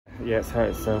Yeah, it's hurt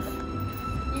itself.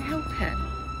 Can you help it?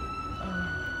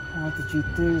 How did you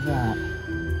do that?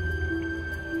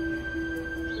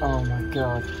 Oh my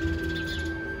god. I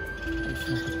just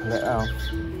need to pull it out.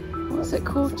 What's it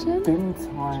caught in? Bin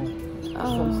tie.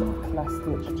 Some sort of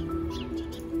plastic.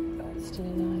 That's still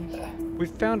alive.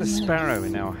 We've found a sparrow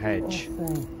in our hedge.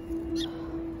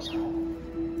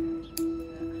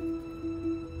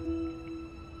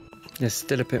 There's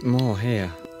still a bit more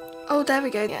here. Oh, there we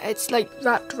go. Yeah, it's like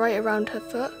wrapped right around her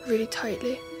foot, really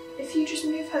tightly. If you just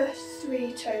move her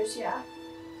 3 toes, yeah.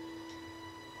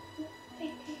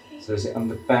 So is it on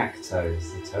the back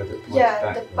toes? The toe that points yeah,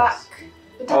 backwards? the back.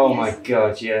 Oh my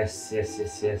god, yes.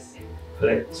 Pull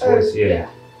it towards you. Yeah.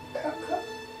 Cut.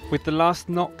 With the last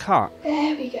knot cut,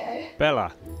 There we go.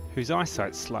 Bella, whose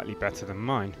eyesight's slightly better than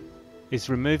mine, is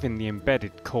removing the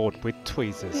embedded cord with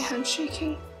tweezers. My hand's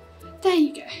shaking. There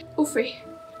you go. All 3.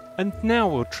 And now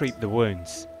we'll treat the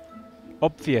wounds.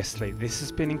 Obviously, this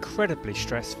has been incredibly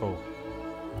stressful.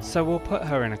 So we'll put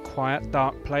her in a quiet,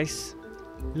 dark place,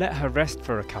 let her rest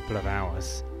for a couple of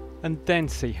hours, and then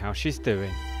see how she's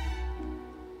doing.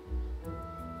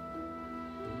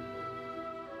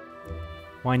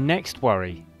 My next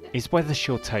worry is whether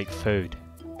she'll take food.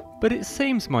 But it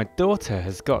seems my daughter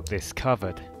has got this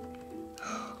covered.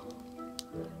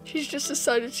 She's just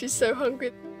decided she's so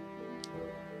hungry.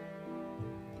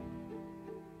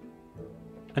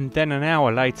 And then an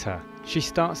hour later, she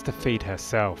starts to feed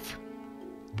herself.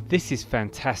 This is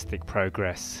fantastic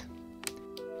progress.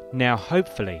 Now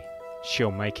hopefully,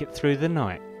 she'll make it through the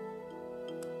night.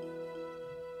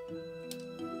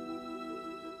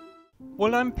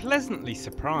 Well, I'm pleasantly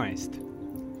surprised.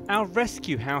 Our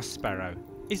rescue house sparrow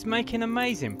is making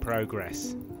amazing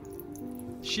progress.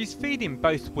 She's feeding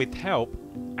both with help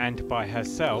and by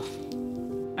herself,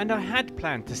 and I had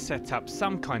planned to set up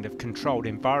some kind of controlled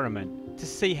environment to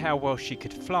see how well she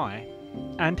could fly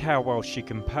and how well she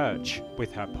can perch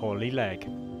with her poorly leg.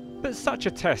 But such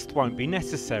a test won't be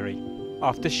necessary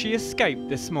after she escaped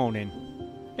this morning.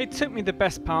 It took me the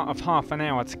best part of half an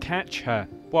hour to catch her.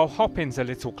 While hopping's a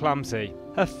little clumsy,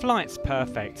 her flight's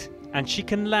perfect and she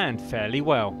can land fairly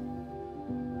well.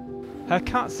 Her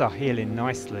cuts are healing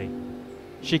nicely.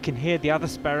 She can hear the other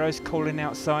sparrows calling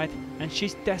outside and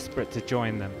she's desperate to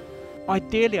join them.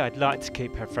 Ideally, I'd like to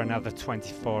keep her for another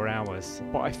 24 hours,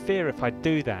 but I fear if I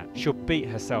do that, she'll beat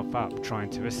herself up trying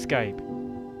to escape.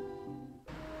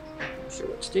 Not sure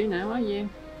what to do now, are you?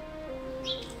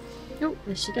 Oh,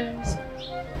 there she goes.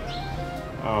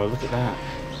 Oh, look at that.